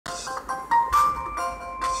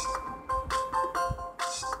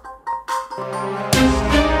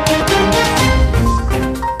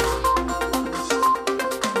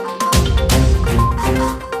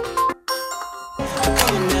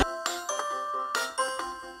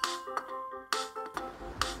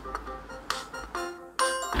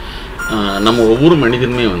நம்ம ஒவ்வொரு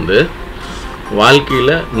மனிதனுமே வந்து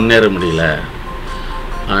வாழ்க்கையில் முன்னேற முடியல,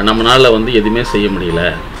 நம்மளால் வந்து எதுவுமே செய்ய முடியல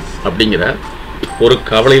அப்படிங்கிற ஒரு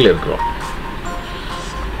கவலையில் இருக்கிறோம்.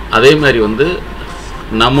 அதே மாதிரி வந்து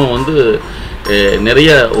நம்ம வந்து நிறைய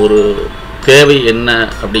ஒரு தேவை என்ன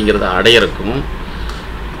அப்படிங்கிறத அடையிறக்கும்,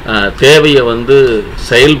 தேவையை வந்து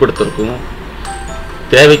செயல்படுத்துறதுக்கும்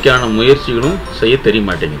தேவைக்கான முயற்சிகளும் செய்ய தெரிய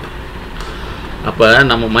மாட்டேங்குது. அப்போ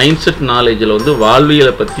நம்ம மைண்ட் செட் நாலேஜில் வந்து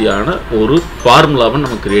வாழ்வியலை பற்றியான ஒரு ஃபார்முலாவை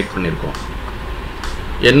நம்ம கிரியேட் பண்ணியிருக்கோம்.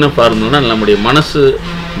 என்ன ஃபார்முலானா, நம்முடைய மனசு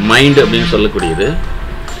மைண்டு அப்படின்னு சொல்லக்கூடியது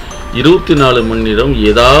 24 மணி நேரம்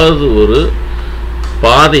ஏதாவது ஒரு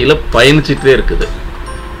பாதையில் பயணிச்சுட்டே இருக்குது.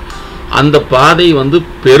 அந்த பாதை வந்து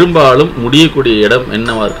பெரும்பாலும் முடியக்கூடிய இடம்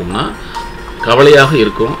என்னவாக இருக்கும்னா கவலையாக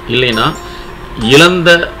இருக்கும். இல்லைன்னா இழந்த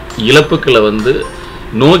இழப்புக்களை வந்து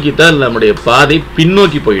நோக்கித்தான் நம்முடைய பாதை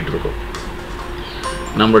பின்னோக்கி போயிட்டுருக்கும்.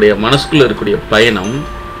 நம்முடைய மனசுக்குள்ளே இருக்கக்கூடிய பயணம்,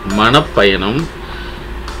 மனப்பயணம்,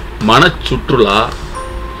 மனச்சுற்றுலா,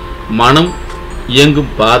 மனம்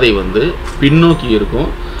இயங்கும் பாதை வந்து பின்னோக்கி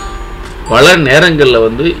இருக்கும். பல நேரங்களில்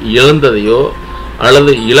வந்து இழந்ததையோ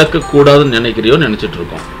அல்லது இழக்கக்கூடாதுன்னு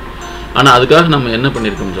நினச்சிட்ருக்கோம். ஆனால் அதுக்காக நம்ம என்ன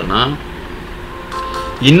பண்ணியிருக்கோம்னு சொன்னால்,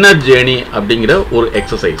 இன்னர் ஜேர்னி அப்படிங்கிற ஒரு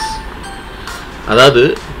எக்ஸசைஸ், அதாவது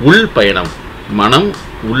உள் பயணம், மனம்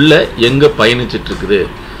உள்ள எங்கே பயணிச்சிட்ருக்குது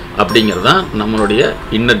அப்படிங்கிறது தான் நம்மளுடைய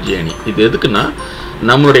இன்னர் ஜேர்னி. இது எதுக்குன்னா,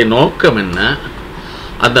 நம்மளுடைய நோக்கம் என்ன,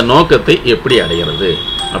 அந்த நோக்கத்தை எப்படி அடைகிறது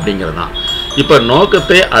அப்படிங்கிறது தான். இப்போ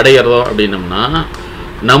நோக்கத்தை அடையிறதோம் அப்படின்னம்னா,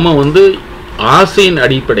 நம்ம வந்து ஆசையின்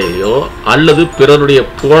அடிப்படையிலையோ அல்லது பிறருடைய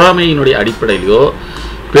பொறாமையினுடைய அடிப்படையிலையோ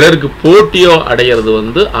பிறருக்கு போட்டியோ அடையிறது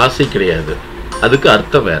வந்து ஆசை கிடையாது. அதுக்கு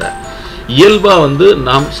அர்த்தம் வேற. இயல்பாக வந்து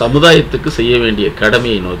நாம் சமுதாயத்துக்கு செய்ய வேண்டிய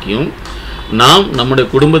கடமையை நோக்கியும், நாம் நம்முடைய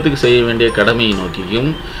குடும்பத்துக்கு செய்ய வேண்டிய கடமையை நோக்கியும்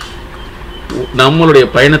நம்மளுடைய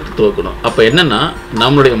பயணத்தை துவக்கணும். அப்போ என்னென்னா,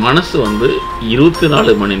 நம்மளுடைய மனசு வந்து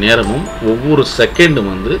 24 மணி நேரமும் ஒவ்வொரு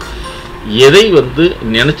செகண்டும் வந்து எதை வந்து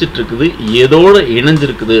நினச்சிட்ருக்குது, எதோடு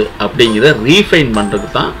இணைஞ்சிருக்குது அப்படிங்கிற ரீஃபைன்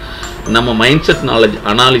பண்ணுறதுக்கு தான் நம்ம மைண்ட் செட் நாலேஜ்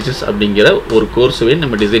அனாலிசிஸ் அப்படிங்கிற ஒரு கோர்ஸவே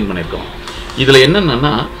நம்ம டிசைன் பண்ணியிருக்கோம். இதில்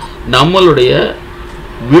என்னென்னா, நம்மளுடைய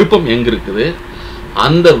விருப்பம் எங்கே இருக்குது,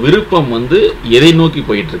 அந்த விருப்பம் வந்து எதை நோக்கி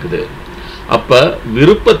போயிட்டுருக்குது. அப்போ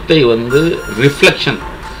விருப்பத்தை வந்து ரிஃப்ளெக்ஷன்,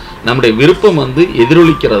 நம்முடைய விருப்பம் வந்து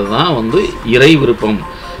எதிரொலிக்கிறது தான் வந்து இறை விருப்பம்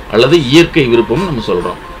அல்லது இயற்கை விருப்பம் நம்ம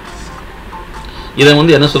சொல்கிறோம். இதை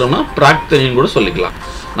வந்து என்ன சொல்கிறோம்னா பிரார்த்தனைன்னு கூட சொல்லிக்கலாம்.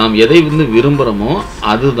 நாம் எதை வந்து விரும்புகிறோமோ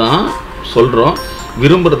அதுதான் சொல்கிறோம்,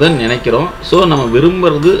 விரும்புகிறத நினைக்கிறோம். ஸோ நம்ம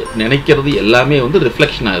விரும்புகிறது நினைக்கிறது எல்லாமே வந்து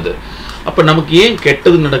ரிஃப்ளெக்ஷன் ஆகுது. அப்போ நமக்கு ஏன்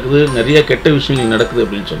கெட்டது நடக்குது, நிறைய கெட்ட விஷயங்கள் நடக்குது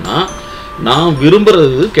அப்படின்னு சொன்னால், நாம்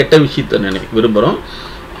விரும்புகிறது கெட்ட விஷயத்தை விரும்புகிறோம்.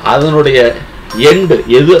 அதனுடைய எண்டு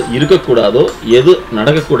எது இருக்கக்கூடாதோ, எது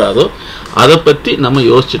நடக்கக்கூடாதோ அதை பற்றி நம்ம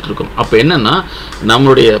யோசிச்சுட்ருக்கோம். அப்போ என்னென்னா,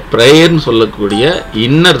 நம்மளுடைய ப்ரேயர்னு சொல்லக்கூடிய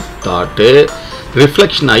இன்னர் தாட்டு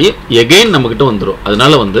ரிஃப்ளெக்ஷன் ஆகி எகெயின் நம்மக்கிட்ட வந்துடும்.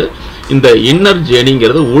 அதனால வந்து இந்த இன்னர்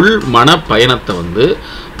ஜேர்னிங்கிறது உள் மன பயணத்தை வந்து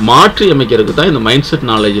மாற்றி அமைக்கிறதுக்கு தான் இந்த மைண்ட் செட்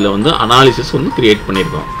நாலேஜில் வந்து அனாலிசிஸ் வந்து கிரியேட்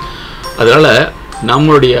பண்ணியிருக்கோம். அதனால்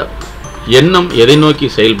நம்மளுடைய எண்ணம் எதை நோக்கி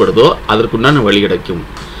செயல்படுதோ அதற்குண்டான வழி கிடைக்கும்.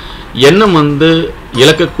 எண்ணம் வந்து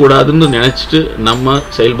இழக்கக்கூடாதுன்னு நினச்சிட்டு நம்ம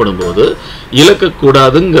செயல்படும்போது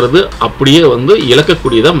இழக்கக்கூடாதுங்கிறது அப்படியே வந்து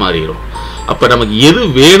இழக்கக்கூடியதாக மாறிடும். அப்போ நமக்கு எது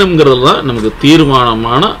வேணுங்கிறது தான் நமக்கு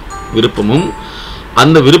தீர்மானமான விருப்பமும்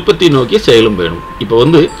அந்த விருப்பத்தை நோக்கி செயலும் வேணும். இப்போ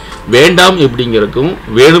வந்து வேண்டாம் எப்படிங்கிறதுக்கும்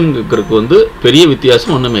வேணுங்கிறதுக்கு வந்து பெரிய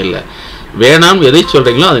வித்தியாசம் ஒன்றுமே இல்லை. வேணாம் எதை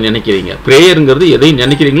சொல்கிறீங்களோ அதை நினைக்கிறீங்க. ப்ரேயருங்கிறது எதை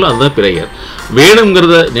நினைக்கிறீங்களோ அதுதான் ப்ரேயர்.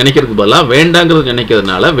 வேணுங்கிறத நினைக்கிறதுக்கு பதிலாக வேண்டாங்கிறத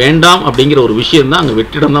நினைக்கிறதுனால வேண்டாம் அப்படிங்கிற ஒரு விஷயந்தான் அங்கே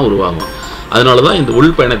வெற்றிடம் தான் உருவாகும். அதனால தான் இந்த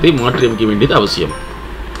உள் பயணத்தை மாற்றி அமைக்க வேண்டியது அவசியம்.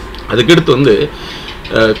 அதுக்கடுத்து வந்து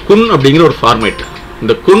குன் அப்படிங்கிற ஒரு ஃபார்மேட்.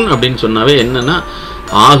 இந்த குன் அப்படின்னு சொன்னாவே என்னென்னா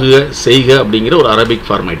ஆகுக செய்க அப்படிங்கிற ஒரு அரபிக்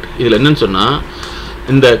ஃபார்மேட். இதில் என்னன்னு சொன்னால்,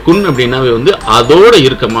 இந்த குன் அப்படின்னாவே வந்து அதோடு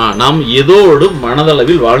இருக்கமா, நாம் எதோடு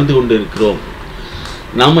மனதளவில் வாழ்ந்து கொண்டு இருக்கிறோம்,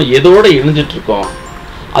 நாம் எதோடு இணைஞ்சிட்ருக்கோம்,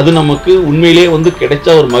 அது நமக்கு உண்மையிலே வந்து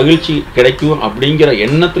கிடைச்சா ஒரு மகிழ்ச்சி கிடைக்கும் அப்படிங்கிற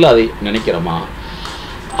எண்ணத்தில் அதை நினைக்கிறோமா.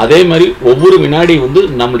 அதே மாதிரி ஒவ்வொரு வினாடி வந்து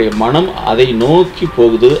நம்முடைய மனம் அதை நோக்கி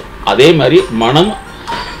போகுது. அதே மாதிரி மனம்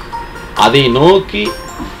அதை நோக்கி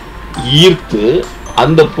ஈர்த்து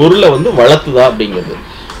அந்த பொருளை வந்து வளர்த்துதா அப்படிங்கிறது.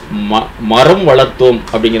 மரம் வளர்த்தோம்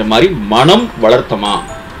அப்படிங்கிற மாதிரி மனம் வளர்த்தமா,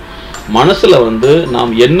 மனசுல வந்து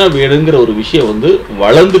நாம் என்ன வேணுங்கிற ஒரு விஷயம் வந்து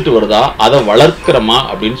வளர்ந்துட்டு வருதா, அதை வளர்க்கிறோமா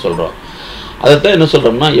அப்படின்னு சொல்றோம். அதைத்தான் என்ன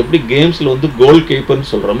சொல்கிறோம்னா, எப்படி கேம்ஸில் வந்து கோல்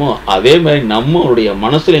கீப்பர்னு சொல்கிறோமோ அதே மாதிரி நம்மளுடைய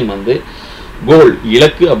மனசுலையும் வந்து கோல்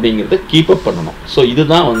இலக்கு அப்படிங்கிறத கீப்பப் பண்ணணும். ஸோ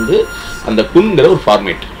இதுதான் வந்து அந்த குன்கிற ஒரு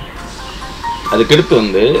ஃபார்மேட். அதுக்கடுத்து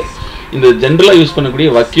வந்து இந்த ஜென்ரலாக யூஸ் பண்ணக்கூடிய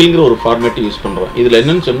வக்கீலுங்கிற ஒரு ஃபார்மேட்டை யூஸ் பண்ணுறோம். இதில்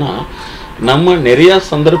என்னன்னு சொன்னால், நம்ம நிறையா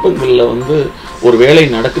சந்தர்ப்பங்களில் வந்து ஒரு வேலை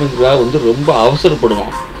நடக்கணுங்கிறதா வந்து ரொம்ப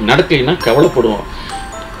அவசரப்படுவோம், நடக்கலைன்னா கவலைப்படுவோம்,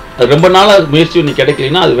 ரொம்ப நாளாக முயற்சி பண்ணி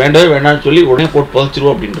கிடைக்கலைன்னா அது வேண்டவே வேண்டாம்னு சொல்லி உடனே போட்டு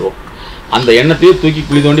புதைச்சிருவோம் அப்படின்றோம். அந்த எண்ணத்தையே தூக்கி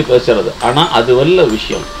குழி தோண்டி பேசுறது. ஆனால் அது வல்ல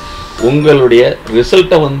விஷயம். உங்களுடைய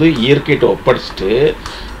ரிசல்ட்டை வந்து இயற்கையிட்ட ஒப்படைச்சிட்டு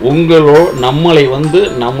நம்மளை வந்து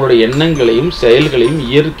நம்மளுடைய எண்ணங்களையும் செயல்களையும்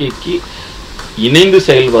இயற்கைக்கு இணைந்து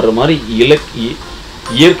செயல்படுற மாதிரி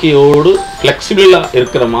இயற்கையோடு ஃப்ளெக்சிபிளாக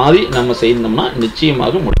இருக்கிற மாதிரி நம்ம செய்தோம்னா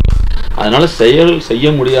நிச்சயமாக முடியும். அதனால் செய்ய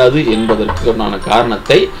முடியாது என்பதற்கான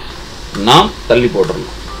காரணத்தை நாம் தள்ளி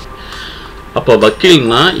போட்டுடணும். அப்போ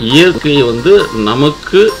வக்கீல்னா இயற்கையை வந்து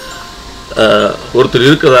நமக்கு ஒருத்தர்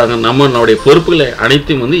இருக்கிறாங்க, நம்மளுடைய பொறுப்புகளை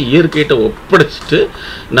அனைத்தையும் வந்து இயற்கையிட்ட ஒப்படைச்சிட்டு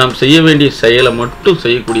நாம் செய்ய வேண்டிய செயலை மட்டும்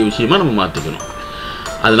செய்யக்கூடிய விஷயமா நம்ம மாற்றிக்கணும்.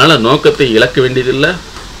 அதனால் நோக்கத்தை இழக்க வேண்டியதில்லை,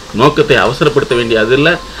 நோக்கத்தை அவசரப்படுத்த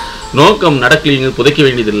வேண்டியதில்லை, நோக்கம் நடக்கலைங்க புதைக்க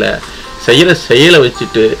வேண்டியதில்லை. செய்கிற செயலை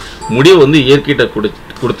வச்சுட்டு முடிவை வந்து இயற்கையிட்ட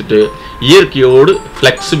கொடுத்துட்டு இயற்கையோடு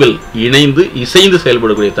ஃப்ளெக்சிபிள் இணைந்து இசைந்து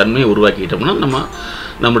செயல்படக்கூடிய தன்மையை உருவாக்கிட்டோம்னா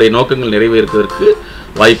நம்முடைய நோக்கங்கள் நிறைவேறுவதற்கு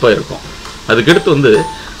வாய்ப்பாக இருக்கும். அதுக்கடுத்து வந்து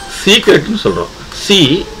சீக்ரெட்னு சொல்கிறோம். சி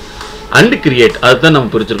அண்ட் கிரியேட், அதுதான் நம்ம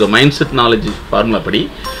பிரிச்சிருக்கோம் மைண்ட் செட் நாலேஜ் ஃபார்முலா படி.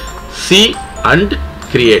 சி அண்ட்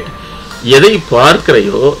கிரியேட், எதை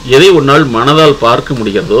பார்க்கிறையோ, எதை உன்னால் மனதால் பார்க்க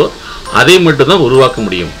முடிகிறதோ அதை மட்டும்தான் உருவாக்க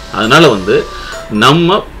முடியும். அதனால் வந்து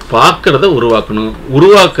நம்ம பார்க்கறத உருவாக்கணும்,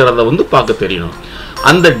 உருவாக்குறத வந்து பார்க்க தெரியணும்.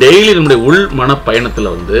 அந்த டெய்லி நம்முடைய உள் மன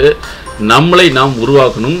பயணத்தில் வந்து நம்மளை நாம்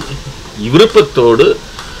உருவாக்கணும். விருப்பத்தோடு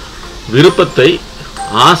விருப்பத்தை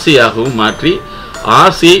ஆசையாகவும் மாற்றி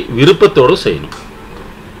ஆசையை விருப்பத்தோடு செய்யணும்.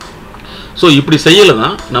 ஸோ இப்படி செய்யலை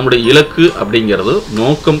தான் நம்முடைய இலக்கு அப்படிங்கிறதும்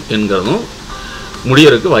நோக்கம் என்கிறதும்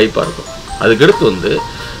முடியறதுக்கு வாய்ப்பாக இருக்கும். அதுக்கடுத்து வந்து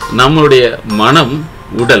நம்மளுடைய மனம்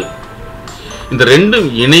உடல் இந்த ரெண்டும்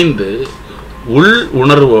இணைந்து உள்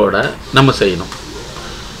உணர்வோட நம்ம செய்யணும்.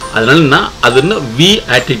 அதனால அது என்ன வி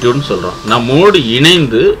ஆட்டிடியூட்னு சொல்கிறோம். நம்மோடு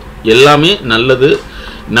இணைந்து எல்லாமே நல்லது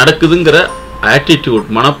நடக்குதுங்கிற ஆட்டிடியூட்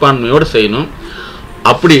மனப்பான்மையோடு செய்யணும்.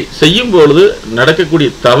 அப்படி செய்யும் பொழுது நடக்கக்கூடிய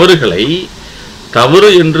தவறுகளை தவறு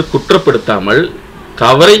என்று குற்றப்படுத்தாமல்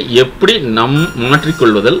தவறை எப்படி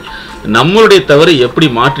மாற்றிக்கொள்வதல், நம்மளுடைய தவறை எப்படி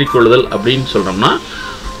மாற்றிக்கொள்ளுதல் அப்படின்னு சொல்கிறோம்னா,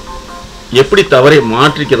 எப்படி தவறை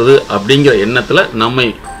மாற்றிக்கிறது அப்படிங்கிற எண்ணத்தில் நம்மை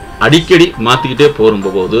அடிக்கடி மாற்றிக்கிட்டே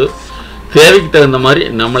போகும்போது தேவைக்கு தகுந்த மாதிரி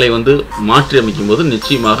நம்மளை வந்து மாற்றி அமைக்கும் போது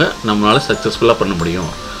நிச்சயமாக நம்மளால் சக்ஸஸ்ஃபுல்லாக பண்ண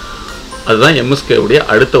முடியும். அதுதான் எம்எஸ்கேவுடைய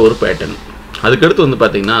அடுத்த ஒரு பேட்டர்ன். அதுக்கடுத்து வந்து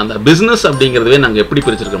பார்த்திங்கன்னா, அந்த பிஸ்னஸ் அப்படிங்கிறதுவே நாங்கள் எப்படி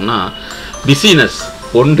பிரிச்சிருக்கோம்னா, பிஸினஸ்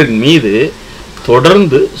ஒன்றின் மீது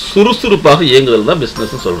தொடர்ந்து சுறுசுறுப்பாக இயங்குதல் தான்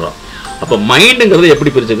பிஸ்னஸ்ன்னு சொல்கிறோம். அப்போ மைண்டுங்கிறது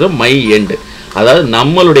எப்படி பிரிச்சிருக்கோம், மை எண்டு, அதாவது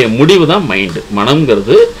நம்மளுடைய முடிவு தான் மைண்டு,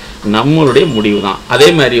 மனம்ங்கிறது நம்மளுடைய முடிவு தான். அதே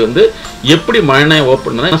மாதிரி வந்து எப்படி மனதை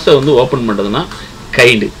மனசை வந்து ஓப்பன் பண்ணுறதுன்னா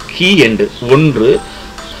கைண்டு, கீ எண்டு, ஒன்று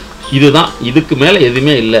இதுதான், இதுக்கு மேலே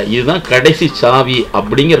எதுவுமே இல்லை, இதுதான் கடைசி சாவி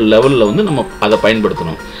அப்படிங்கிற லெவலில் வந்து நம்ம அதை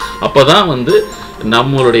பயன்படுத்தணும். அப்போ தான் வந்து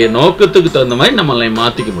நம்மளுடைய நோக்கத்துக்கு தகுந்த மாதிரி நம்மளை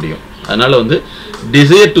மாற்றிக்க முடியும். அதனால் வந்து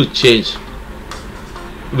டிசைர் டு சேஞ்ச்,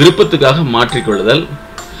 விருப்பத்துக்காக மாற்றிக்கொள்ளுதல்,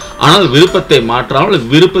 ஆனால் விருப்பத்தை மாற்றாமல்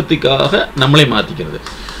விருப்பத்துக்காக நம்மளை மாற்றிக்கிறது.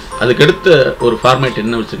 அதுக்கடுத்த ஒரு ஃபார்மேட்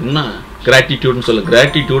என்ன வச்சுக்கோங்கன்னா கிராட்டிடியூட்னு சொல்ல.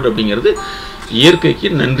 கிராட்டிடியூட் அப்படிங்கிறது இயற்கைக்கு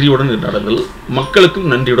நன்றியுடன் நடத்தல்,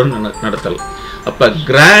 மக்களுக்கும் நன்றியுடன் நடத்தல். அப்போ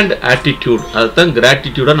கிராண்ட் ஆட்டிடியூட், அதுதான்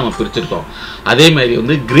கிராட்டிடியூடாக நம்ம பிரிச்சிருக்கோம். அதே மாதிரி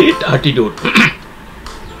வந்து கிரேட் ஆட்டிடியூட்,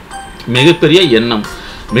 மிகப்பெரிய எண்ணம்,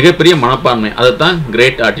 மிகப்பெரிய மனப்பான்மை, அதுதான்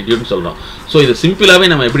கிரேட் ஆட்டிடியூட்னு சொல்கிறோம். ஸோ இது சிம்பிளாகவே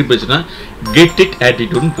நம்ம எப்படி பிரிச்சிருக்கோம், கெட் இட்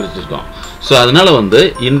ஆட்டிடியூட்னு பிரிச்சிருக்கோம். ஸோ அதனால் வந்து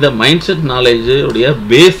இந்த மைண்ட் செட் நாலேஜுடைய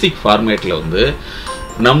பேசிக் ஃபார்மேட்டில் வந்து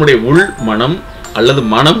நம்முடைய உள் மனம் அல்லது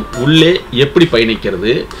மனம் உள்ளே எப்படி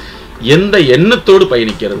பயணிக்கிறது, எந்த எண்ணத்தோடு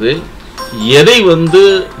பயணிக்கிறது, எதை வந்து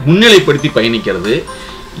முன்னிலைப்படுத்தி பயணிக்கிறது,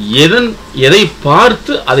 எதை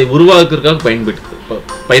பார்த்து அதை உருவாக்குறதுக்காக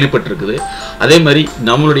பயணப்பட்டிருக்குது, அதே மாதிரி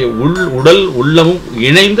நம்மளுடைய உடல் உள்ளமும்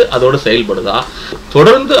இணைந்து அதோடு செயல்படுதா,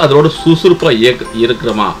 தொடர்ந்து அதோட சுறுசுறுப்பாக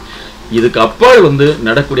இருக்கிறோமா, இதுக்கு அப்பால் வந்து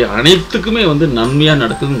நடக்கக்கூடிய அனைத்துக்குமே வந்து நன்மையாக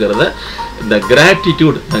நடக்குதுங்கிறத இந்த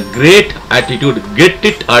gratitude, the great attitude, get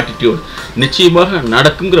it attitude நிச்சயமாக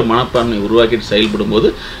நடக்குங்கிற மனப்பான்மை உருவாக்கிட்டு செயல்படும் போது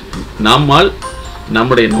நம்மால்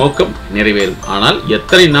நம்முடைய நோக்கம் நிறைவேறும். ஆனால்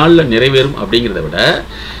எத்தனை நாளில் நிறைவேறும் அப்படிங்கிறத விட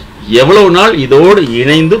எவ்வளவு நாள் இதோடு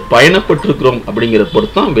இணைந்து பயணப்பட்டிருக்கிறோம் அப்படிங்கிறத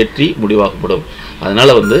பொறுத்து தான் வெற்றி முடிவாக்கப்படும்.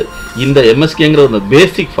 அதனால் வந்து இந்த எம்எஸ்கேங்கிற அந்த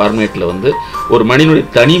பேசிக் ஃபார்மேட்டில் வந்து ஒரு மனிதனுடைய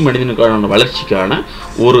தனி மனிதனுக்கான வளர்ச்சிக்கான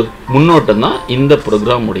ஒரு முன்னோட்டம் தான் இந்த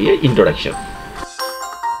ப்ரோக்ராமுடைய இன்ட்ரோடக்ஷன்.